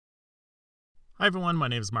Hi everyone, my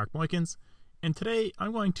name is Mark Moykins, and today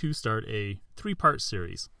I'm going to start a three-part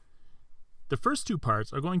series. The first two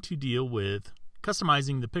parts are going to deal with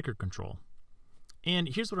customizing the picker control. And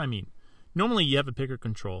here's what I mean. Normally you have a picker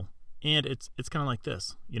control, and it's kind of like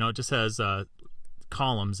this. You know, it just has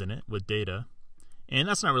columns in it with data, and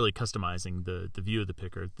that's not really customizing the view of the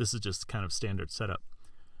picker. This is just kind of standard setup.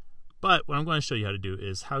 But what I'm going to show you how to do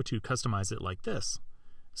is how to customize it like this.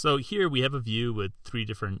 So here we have a view with three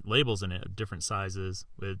different labels in it of different sizes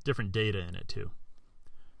with different data in it too.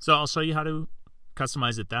 So I'll show you how to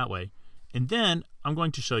customize it that way. And then I'm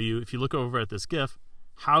going to show you, if you look over at this GIF,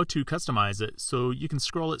 how to customize it so you can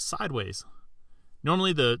scroll it sideways.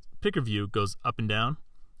 Normally the picker view goes up and down,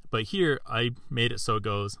 but here I made it so it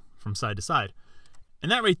goes from side to side. And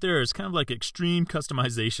that right there is kind of like extreme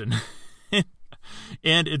customization.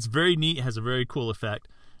 And it's very neat, it has a very cool effect,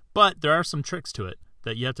 but there are some tricks to it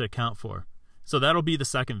that you have to account for. So that'll be the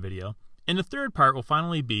second video. And the third part will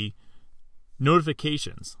finally be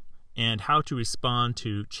notifications and how to respond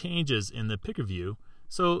to changes in the picker view.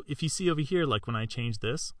 So if you see over here, like when I change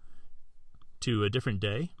this to a different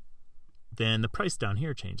day, then the price down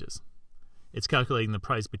here changes. It's calculating the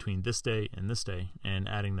price between this day and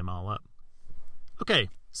adding them all up. Okay,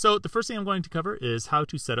 so the first thing I'm going to cover is how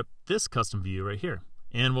to set up this custom view right here.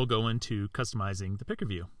 And we'll go into customizing the picker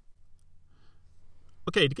view.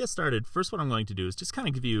 Okay, to get started, first what I'm going to do is just kind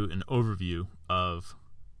of give you an overview of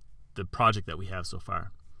the project that we have so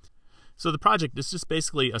far. So the project is just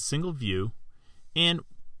basically a single view, and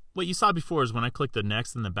what you saw before is when I click the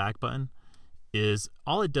next and the back button, is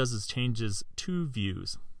all it does is changes two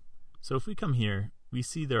views. So if we come here, we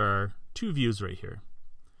see there are two views right here.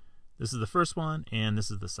 This is the first one, and this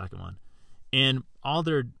is the second one. And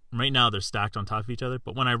right now they're stacked on top of each other,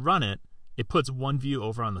 but when I run it, it puts one view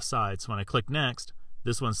over on the side. So when I click next,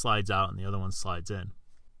 this one slides out and the other one slides in.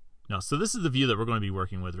 No, so this is the view that we're going to be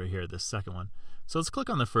working with right here, this second one. So let's click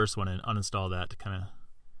on the first one and uninstall that to kind of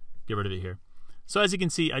get rid of it here. So as you can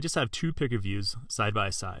see, I just have two picker views side by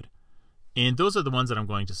side. And those are the ones that I'm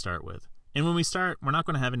going to start with. And when we start, we're not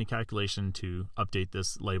going to have any calculation to update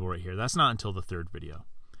this label right here. That's not until the third video.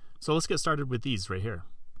 So let's get started with these right here.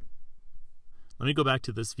 Let me go back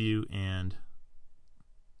to this view and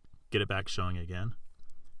get it back showing again.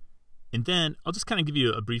 And then I'll just kind of give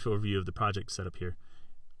you a brief overview of the project setup here.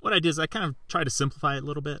 What I did is I kind of try to simplify it a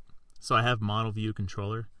little bit. So I have model view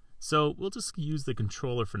controller. So we'll just use the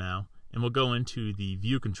controller for now, and we'll go into the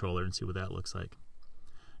view controller and see what that looks like.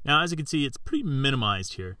 Now, as you can see, it's pretty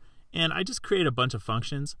minimized here. And I just create a bunch of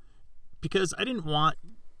functions because I didn't want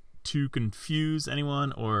to confuse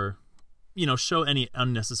anyone or, show any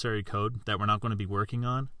unnecessary code that we're not going to be working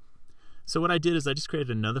on. So what I did is I just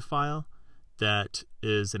created another file that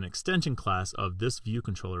is an extension class of this view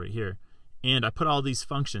controller right here. And I put all these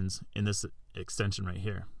functions in this extension right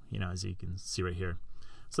here, as you can see right here.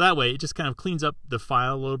 So that way it just kind of cleans up the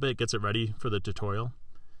file a little bit, gets it ready for the tutorial,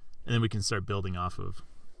 and then we can start building off of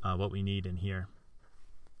what we need in here.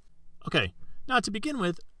 Okay, now to begin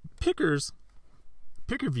with, picker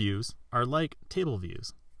views are like table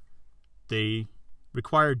views. They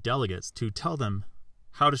require delegates to tell them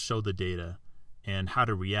how to show the data and how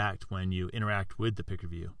to react when you interact with the picker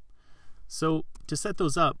view. So to set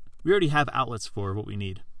those up, we already have outlets for what we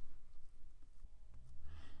need.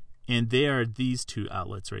 And they are these two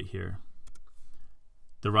outlets right here,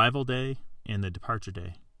 the arrival day and the departure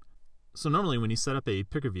day. So normally when you set up a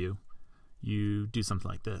picker view, you do something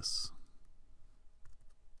like this.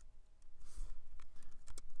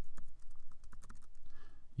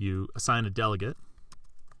 You assign a delegate,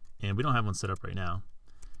 and we don't have one set up right now.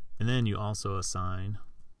 And then you also assign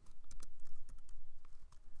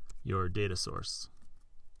your data source,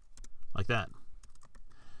 like that.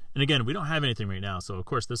 And again, we don't have anything right now, so of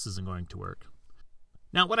course this isn't going to work.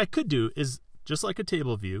 Now what I could do is, just like a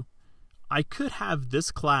table view, I could have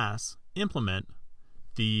this class implement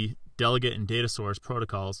the delegate and data source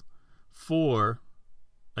protocols for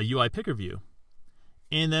a UIPickerView.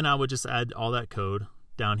 And then I would just add all that code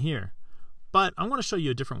down here. But I want to show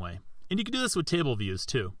you a different way. And you can do this with table views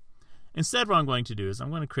too. Instead, what I'm going to do is I'm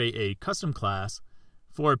going to create a custom class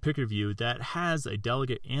for a picker view that has a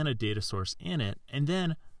delegate and a data source in it, and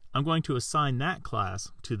then I'm going to assign that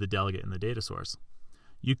class to the delegate and the data source.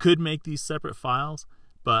 You could make these separate files,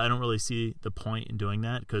 but I don't really see the point in doing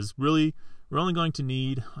that because really we're only going to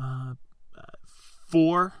need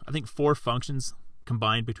four functions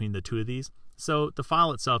combined between the two of these. So the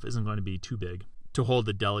file itself isn't going to be too big to hold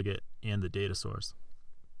the delegate and the data source.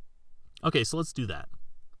 Okay, so let's do that.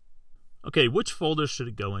 Okay, which folder should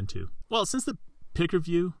it go into? Well, since the picker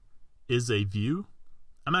view is a view,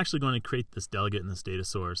 I'm actually going to create this delegate and this data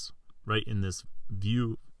source right in this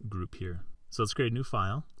view group here. So let's create a new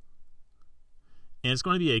file. And it's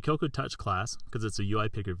going to be a Cocoa Touch class because it's a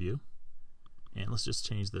UIPickerView. And let's just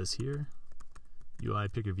change this here.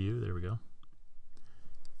 UIPickerView, there we go.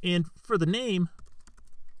 And for the name,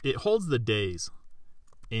 it holds the days.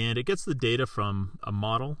 And it gets the data from a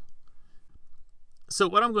model. So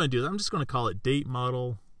what I'm going to do is I'm just going to call it date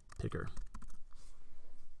model picker.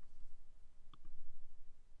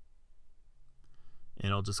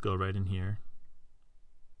 And I'll just go right in here.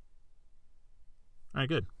 All right,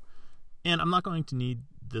 good. And I'm not going to need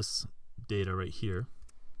this data right here.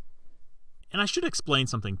 And I should explain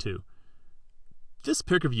something too. This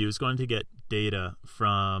PictureBook is going to get data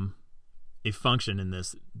from a function in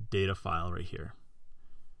this data file right here.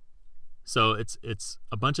 So it's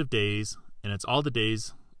a bunch of days, and it's all the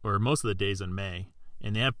days, or most of the days in May,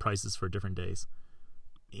 and they have prices for different days.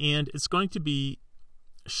 And it's going to be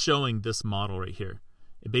showing this model right here.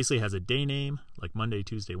 It basically has a day name, like Monday,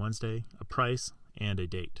 Tuesday, Wednesday, a price, and a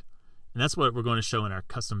date. And that's what we're going to show in our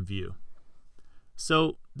custom view.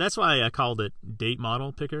 So that's why I called it date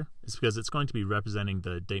model picker, is because it's going to be representing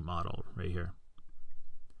the date model right here.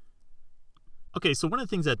 Okay, so one of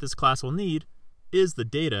the things that this class will need is the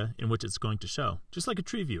data in which it's going to show, just like a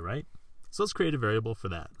tree view, right? So let's create a variable for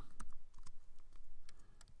that.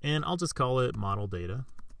 And I'll just call it model data.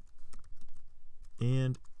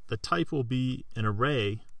 And the type will be an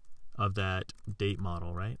array of that date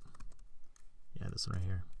model, right? Yeah, this one right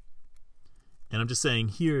here. And I'm just saying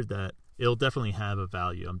here that it'll definitely have a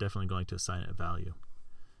value. I'm definitely going to assign it a value.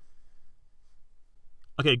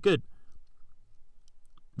 Okay, good.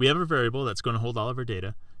 We have a variable that's going to hold all of our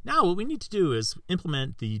data. Now what we need to do is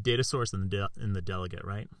implement the data source in the delegate,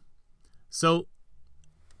 right? So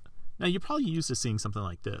now you're probably used to seeing something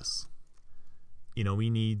like this. You know, we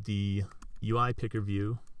need the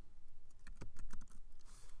UIPickerView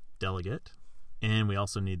delegate, and we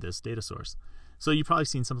also need this data source. So you've probably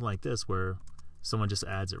seen something like this where someone just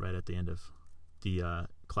adds it right at the end of the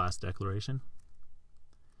class declaration.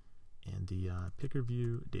 And the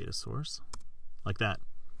PictureBook data source, like that.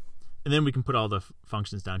 And then we can put all the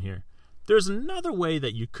functions down here. There's another way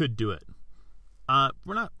that you could do it.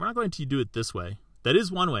 We're not going to do it this way. That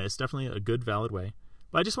is one way. It's definitely a good, valid way.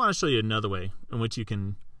 But I just want to show you another way in which you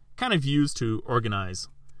can kind of use to organize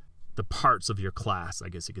the parts of your class, I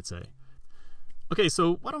guess you could say. Okay,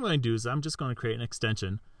 so what I'm going to do is I'm just going to create an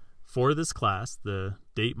extension for this class, the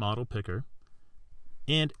date model picker.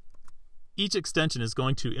 And each extension is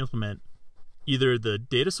going to implement either the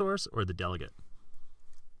data source or the delegate.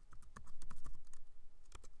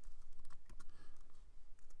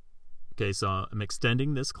 Okay, so I'm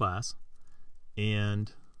extending this class,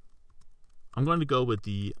 and I'm going to go with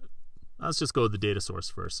let's just go with the data source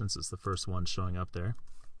first, since it's the first one showing up there.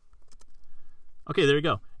 Okay, there you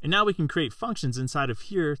go. And now we can create functions inside of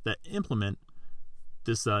here that implement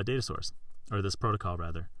this data source, or this protocol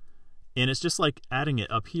rather. And it's just like adding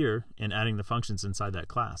it up here and adding the functions inside that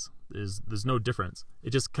class. There's no difference.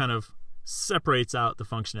 It just kind of separates out the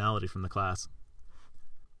functionality from the class.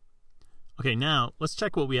 Okay, now let's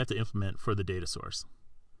check what we have to implement for the data source.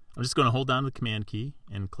 I'm just going to hold down the command key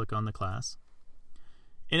and click on the class.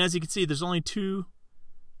 And as you can see, there's only two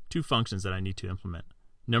functions that I need to implement.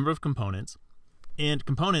 Number of components. And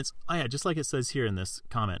components, oh yeah, just like it says here in this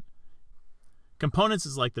comment. Components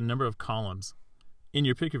is like the number of columns in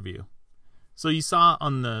your PictureBook. So you saw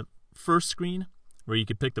on the first screen where you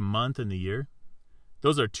could pick the month and the year.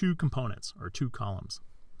 Those are two components, or two columns.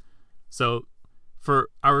 So for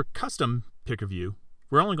our custom PictureBook,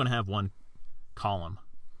 we're only going to have one column.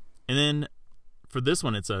 And then for this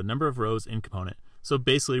one, it's a number of rows in component. So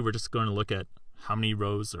basically, we're just going to look at how many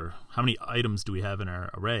rows or how many items do we have in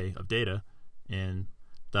our array of data, and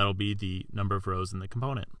that'll be the number of rows in the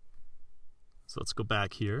component. So let's go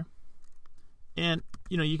back here. And,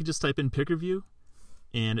 you know, you can just type in PictureBook,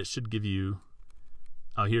 and it should give you,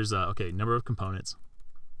 oh, here's, okay, number of components.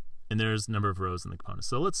 And there's number of rows in the components.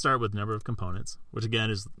 So let's start with number of components, which again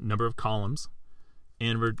is number of columns.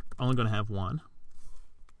 And we're only going to have one.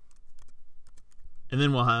 And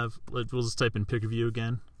then we'll just type in PictureBook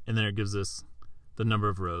again, and then it gives us the number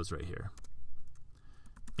of rows right here.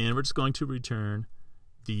 And we're just going to return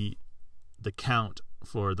the count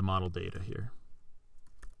for the model data here.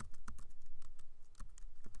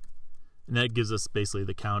 And that gives us basically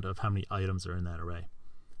the count of how many items are in that array.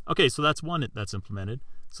 Okay, so that's one that's implemented.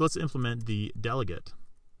 So let's implement the delegate.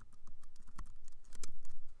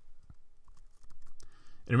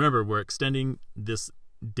 And remember, we're extending this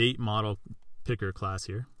date model picker class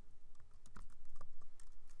here.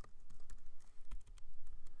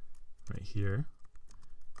 Right here.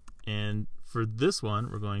 And for this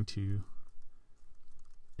one, we're going to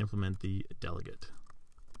implement the delegate.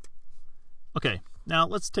 Okay, now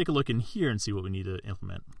let's take a look in here and see what we need to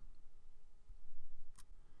implement.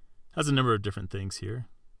 Has a number of different things here.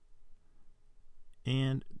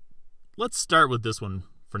 And let's start with this one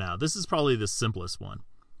for now. This is probably the simplest one.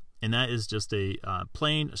 And that is just a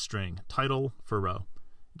plain string, title for row.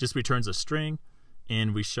 It just returns a string,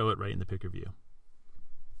 and we show it right in the Picker view.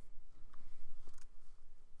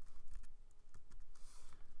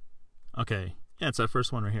 Okay, yeah, it's our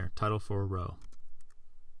first one right here, title for row.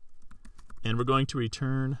 And we're going to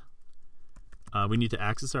return, we need to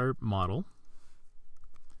access our model.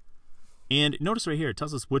 And notice right here, it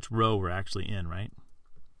tells us which row we're actually in, right?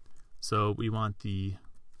 So we want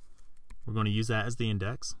we're going to use that as the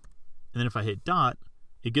index. And then if I hit dot,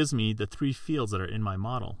 it gives me the 3 fields that are in my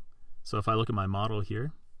model. So if I look at my model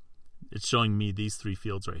here, it's showing me these 3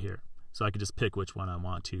 fields right here. So I could just pick which one I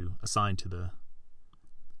want to assign to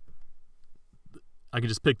I can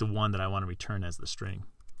just pick the one that I want to return as the string.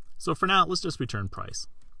 So for now, let's just return price.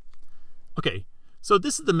 Okay, so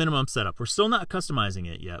this is the minimum setup. We're still not customizing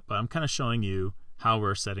it yet, but I'm kind of showing you how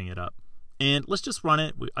we're setting it up. And let's just run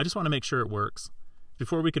it. I just want to make sure it works.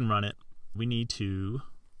 Before we can run it, we need to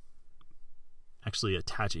actually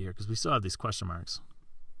attach it here because we still have these question marks.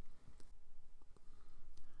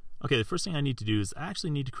 Okay, the first thing I need to do is I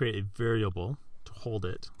actually need to create a variable to hold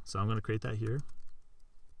it. So I'm going to create that here.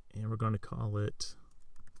 And we're going to call it,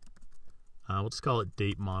 we'll just call it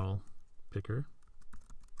date model picker.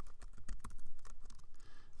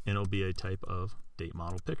 And it'll be a type of date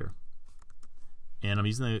model picker. And I'm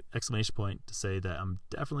using the exclamation point to say that I'm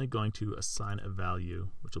definitely going to assign a value,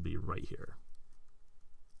 which will be right here.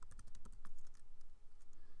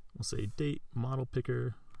 We'll say date model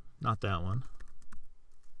picker, not that one.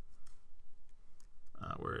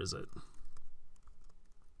 Where is it?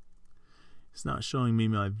 It's not showing me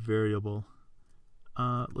my variable.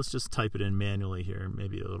 Let's just type it in manually here.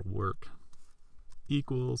 Maybe it'll work.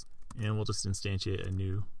 Equals, and we'll just instantiate a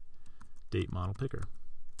new date model picker.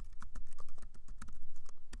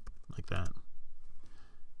 Like that.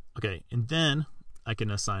 Okay, and then I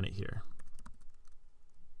can assign it here.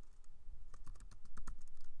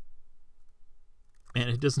 And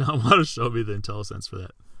it does not want to show me the IntelliSense for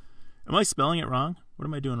that. Am I spelling it wrong? What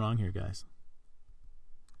am I doing wrong here, guys?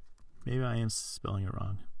 Maybe I am spelling it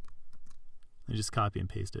wrong. Let me just copy and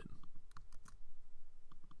paste it.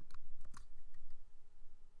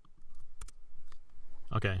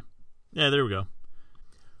 Okay. Yeah, there we go.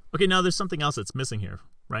 Okay, now there's something else that's missing here,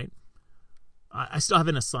 right? I still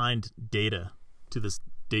haven't assigned data to this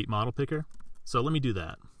date model picker. So let me do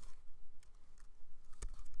that.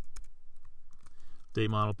 Date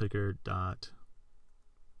model picker dot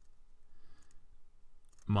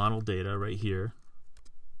model data right here.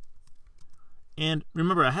 And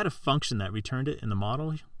remember, I had a function that returned it in the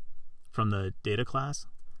model from the data class.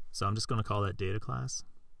 So I'm just going to call that data class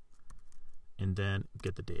and then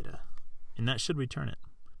get the data. And that should return it.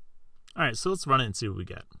 All right, so let's run it and see what we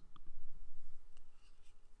get.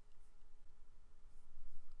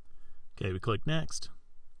 Okay, we click next.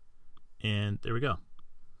 And there we go.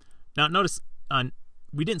 Now notice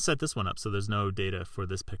we didn't set this one up, so there's no data for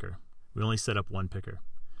this picker. We only set up one picker.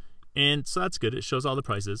 And so that's good. It shows all the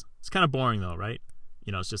prices. It's kind of boring though, right?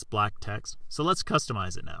 You know, it's just black text. So let's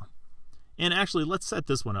customize it now. And actually, let's set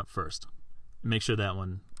this one up first and make sure that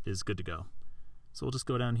one is good to go. So we'll just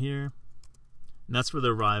go down here. And that's for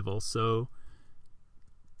the arrival. So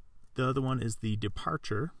the other one is the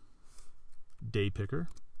departure day picker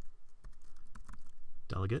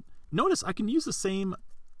delegate. Notice I can use the same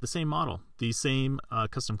model, the same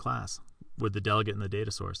custom class with the delegate and the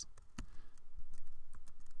data source.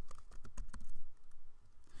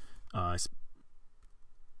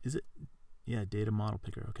 Is it? Yeah, data model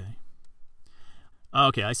picker. Okay.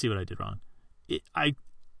 Okay, I see what I did wrong. I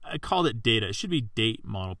called it data. It should be date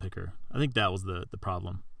model picker. I think that was the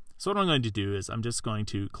problem. So what I'm going to do is I'm just going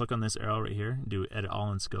to click on this arrow right here and do edit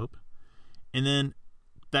all in scope. And then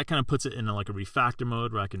that kind of puts it in like a refactor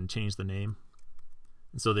mode where I can change the name.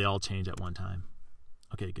 And so they all change at one time.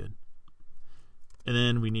 Okay, good. And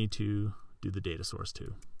then we need to do the data source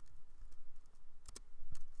too.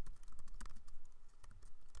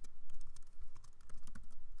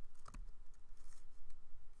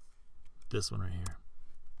 This one right here.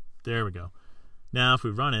 There we go. Now if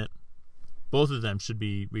we run it, both of them should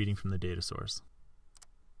be reading from the data source.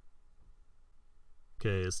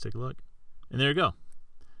 Okay, let's take a look. And there you go.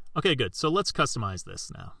 Okay, good. So let's customize this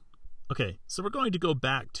now. Okay, so we're going to go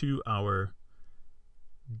back to our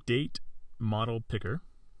date model picker,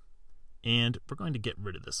 and we're going to get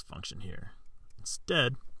rid of this function here.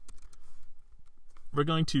 Instead, we're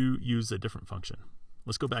going to use a different function.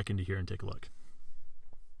 Let's go back into here and take a look.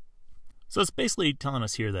 So it's basically telling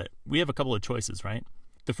us here that we have a couple of choices, right?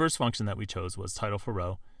 The first function that we chose was title for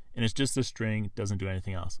row, and it's just a string, doesn't do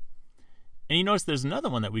anything else. And you notice there's another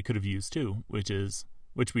one that we could have used too,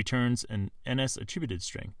 which returns an NS attributed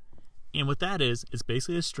string. And what that is, it's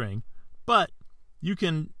basically a string, but you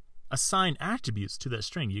can assign attributes to that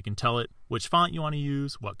string. You can tell it which font you want to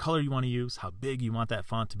use, what color you want to use, how big you want that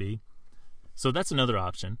font to be. So that's another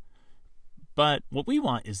option. But what we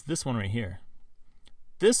want is this one right here.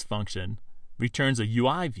 This function returns a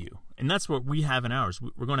UIView, and that's what we have in ours.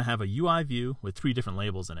 We're going to have a UIView with 3 different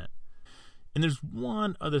labels in it. And there's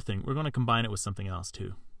one other thing. We're going to combine it with something else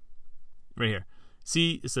too. Right here.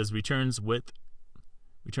 See, it says returns width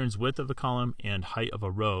of the column and height of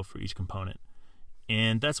a row for each component.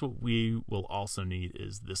 And that's what we will also need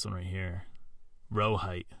is this one right here, row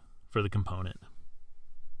height for the component.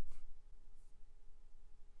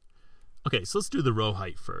 Okay, so let's do the row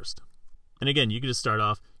height first. And again, you can just start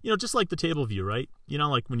off, just like the table view, right?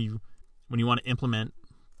 Like when you want to implement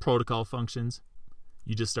protocol functions,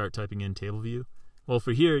 you just start typing in table view. Well,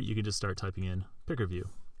 for here, you can just start typing in PictureBook.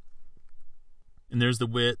 And there's the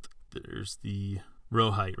width, there's the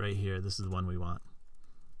row height right here. This is the one we want.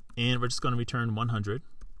 And we're just going to return 100.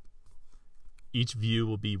 Each view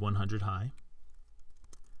will be 100 high.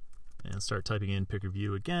 And start typing in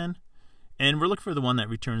PictureBook again. And we're looking for the one that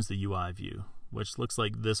returns the UIView, which looks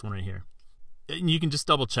like this one right here. And you can just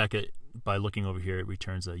double check it by looking over here. It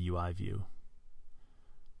returns a UIView.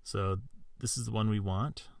 So this is the one we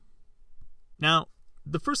want. Now,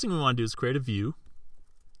 the first thing we want to do is create a view.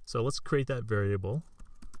 So let's create that variable.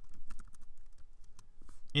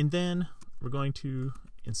 And then we're going to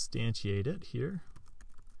instantiate it here.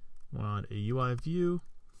 We want a UIView.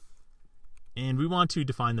 And we want to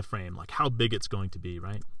define the frame, like how big it's going to be,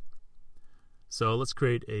 right? So let's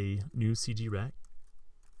create a new CG-Rect.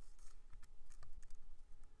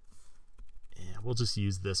 And we'll just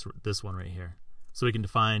use this one right here. So we can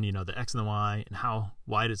define, the X and the Y and how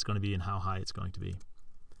wide it's going to be and how high it's going to be.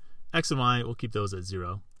 X and Y, we'll keep those at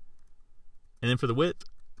 0. And then for the width,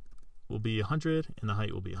 will be 100 and the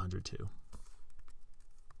height will be 100 too.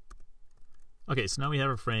 Okay, so now we have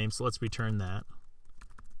our frame, so let's return that.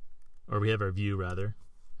 Or we have our view rather,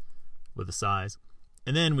 with the size.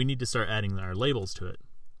 And then we need to start adding our labels to it.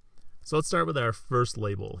 So let's start with our first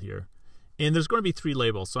label here. And there's going to be 3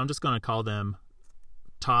 labels, so I'm just going to call them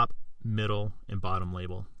top, middle, and bottom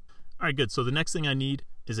label. All right, good. So the next thing I need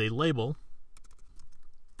is a label.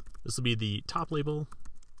 This will be the top label.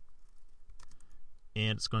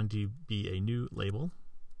 And it's going to be a new label,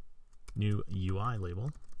 new UI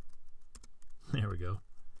label. There we go.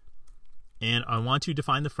 And I want to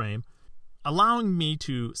define the frame. Allowing me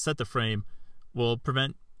to set the frame will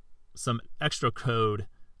prevent some extra code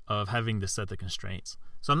of having to set the constraints.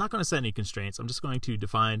 So I'm not going to set any constraints. I'm just going to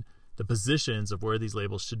define the positions of where these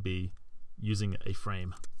labels should be using a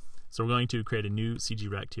frame. So we're going to create a new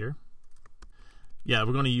CG-Rect here. Yeah,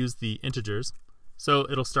 we're going to use the integers. So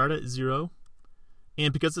it'll start at 0.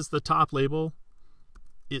 And because it's the top label,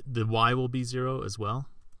 the Y will be 0 as well.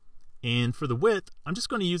 And for the width, I'm just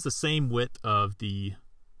going to use the same width of the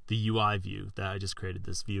UI view that I just created,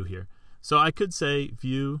 this view here. So I could say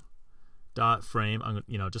view.frame,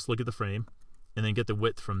 just look at the frame, and then get the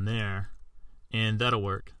width from there, and that'll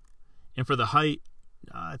work. And for the height,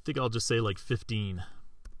 I think I'll just say like 15,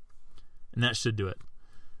 and that should do it.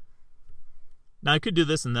 Now I could do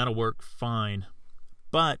this and that'll work fine,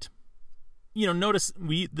 but notice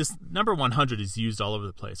this number 100 is used all over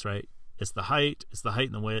the place, right? It's the height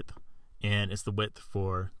and the width, and it's the width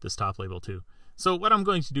for this top label too. So what I'm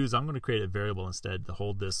going to do is I'm going to create a variable instead to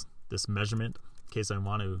hold this measurement in case I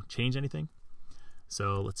want to change anything.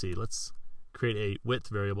 So let's see, let's create a width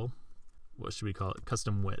variable. What should we call it?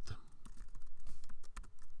 Custom width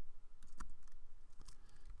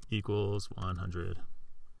equals 100,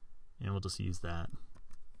 and we'll just use that.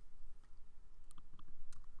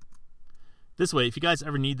 This way, if you guys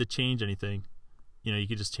ever need to change anything, you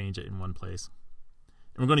can just change it in one place.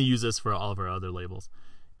 And we're going to use this for all of our other labels.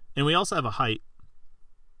 And we also have a height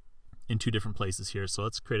in 2 different places here, so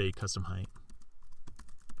let's create a custom height.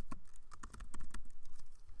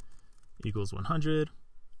 Equals 100,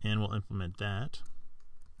 and we'll implement that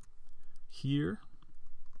here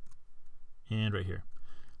and right here.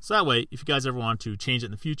 So that way, if you guys ever want to change it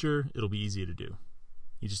in the future, it'll be easy to do.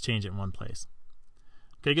 You just change it in one place.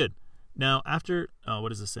 Okay, good. Now after,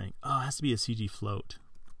 what is this saying? Oh, it has to be a CG float.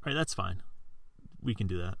 All right, that's fine. We can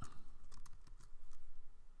do that.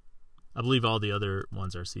 I believe all the other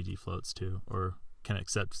ones are CG floats too, or can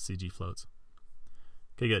accept CG floats.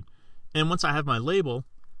 Okay, good. And once I have my label,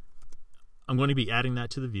 I'm going to be adding that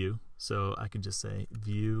to the view. So I can just say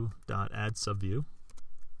view.addSubView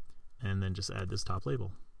and then just add this top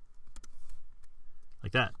label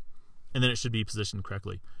like that. And then it should be positioned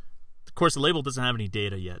correctly. Of course, the label doesn't have any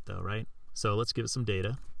data yet though, right? So let's give it some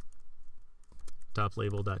data. Top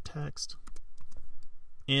label.text.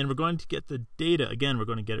 And we're going to get the data, again, we're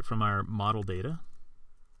going to get it from our model data.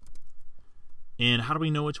 And how do we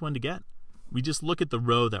know which one to get? We just look at the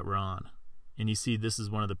row that we're on. And you see this is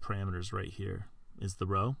one of the parameters right here, is the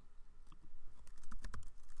row.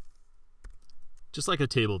 Just like a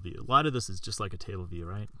table view. A lot of this is just like a table view,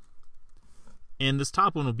 right? And this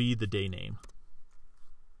top one will be the day name.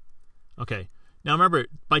 Okay, now remember,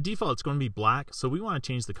 by default it's going to be black, so we want to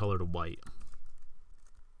change the color to white.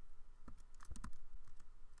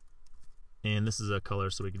 And this is a color,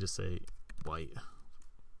 so we can just say white.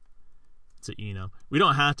 So you know, we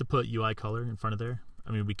don't have to put UI color in front of there.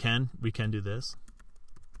 I mean, we can do this,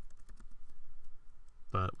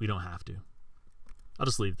 but we don't have to. I'll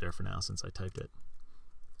just leave it there for now since I typed it.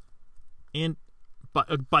 And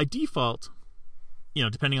by default, you know,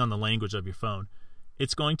 depending on the language of your phone,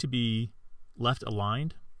 it's going to be left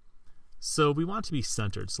aligned. So we want it to be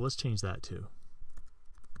centered. So let's change that too.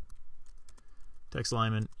 Text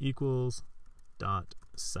alignment equals dot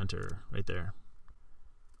center right there.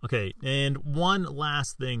 Okay, and one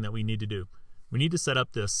last thing that we need to do. We need to set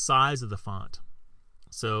up the size of the font.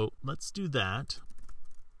 So let's do that.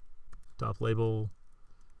 Top label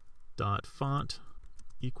dot font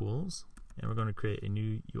equals, and we're going to create a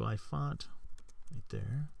new UI font right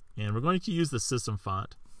there. And we're going to use the system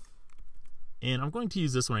font. And I'm going to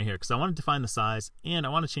use this one right here because I want to define the size and I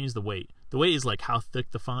want to change the weight. The weight is like how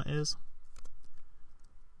thick the font is.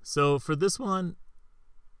 So for this one,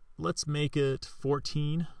 let's make it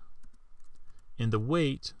 14. And the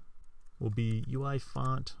weight will be UI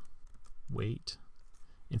font weight.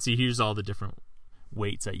 And see, here's all the different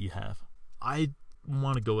weights that you have. I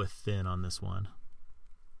want to go with thin on this one.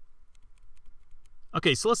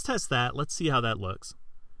 Okay, so let's test that. Let's see how that looks.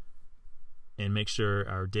 And make sure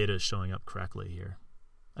our data is showing up correctly here.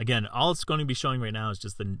 Again, all it's going to be showing right now is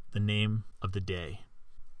just the name of the day.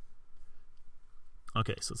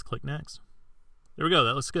 Okay, so let's click next. There we go,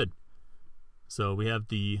 that looks good. So we have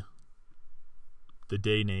the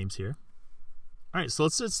day names here. All right, so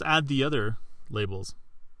let's just add the other labels.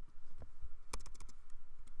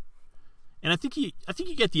 And I think you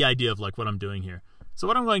get the idea of like what I'm doing here. So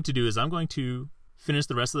what I'm going to do is I'm going to finish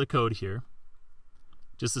the rest of the code here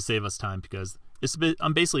just to save us time because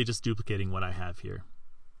I'm basically just duplicating what I have here.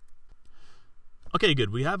 Okay,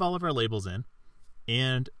 good. We have all of our labels in.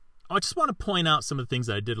 And I just want to point out some of the things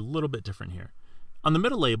that I did a little bit different here. On the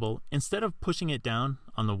middle label, instead of pushing it down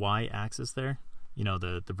on the y-axis there, you know,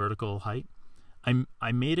 the vertical height, I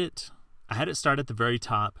had it start at the very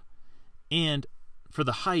top, and for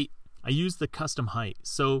the height, I used the custom height.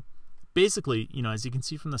 So basically, you know, as you can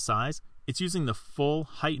see from the size, it's using the full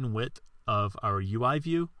height and width of our UI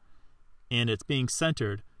view, and it's being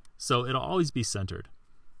centered, so it'll always be centered.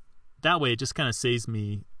 That way, it just kind of saves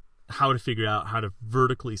me how to figure out how to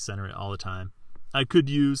vertically center it all the time. I could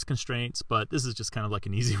use constraints, but this is just kind of like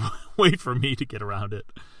an easy way for me to get around it.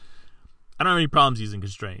 I don't have any problems using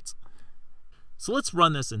constraints. So let's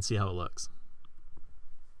run this and see how it looks.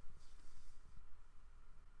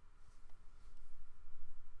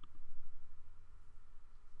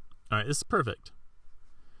 All right, this is perfect.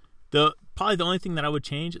 Probably the only thing that I would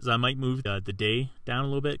change is I might move the day down a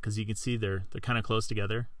little bit because you can see they're kind of close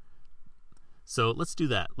together. So let's do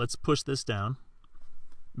that. Let's push this down.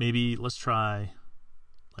 Maybe let's try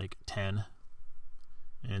like 10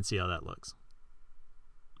 and see how that looks.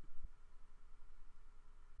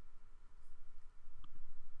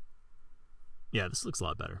 Yeah, this looks a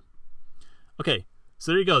lot better. Okay,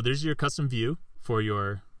 so there you go. There's your custom view for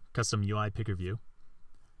your custom UIPickerView.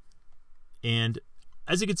 And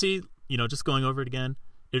as you can see, you know, just going over it again,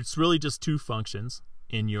 it's really just two functions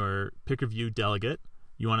in your PickerView delegate.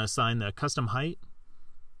 You want to assign the custom height,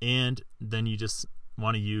 and then you just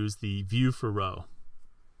want to use the view for row.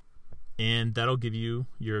 And that'll give you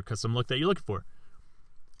your custom look that you're looking for.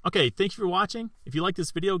 Okay, thank you for watching. If you like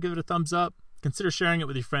this video, give it a thumbs up. Consider sharing it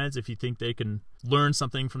with your friends if you think they can learn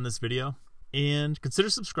something from this video. And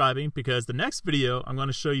consider subscribing because the next video, I'm going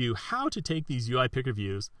to show you how to take these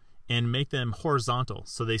UIPickerViews and make them horizontal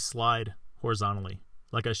so they slide horizontally,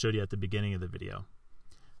 like I showed you at the beginning of the video.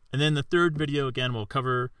 And then the third video, again, will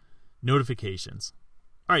cover notifications.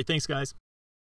 All right, thanks, guys.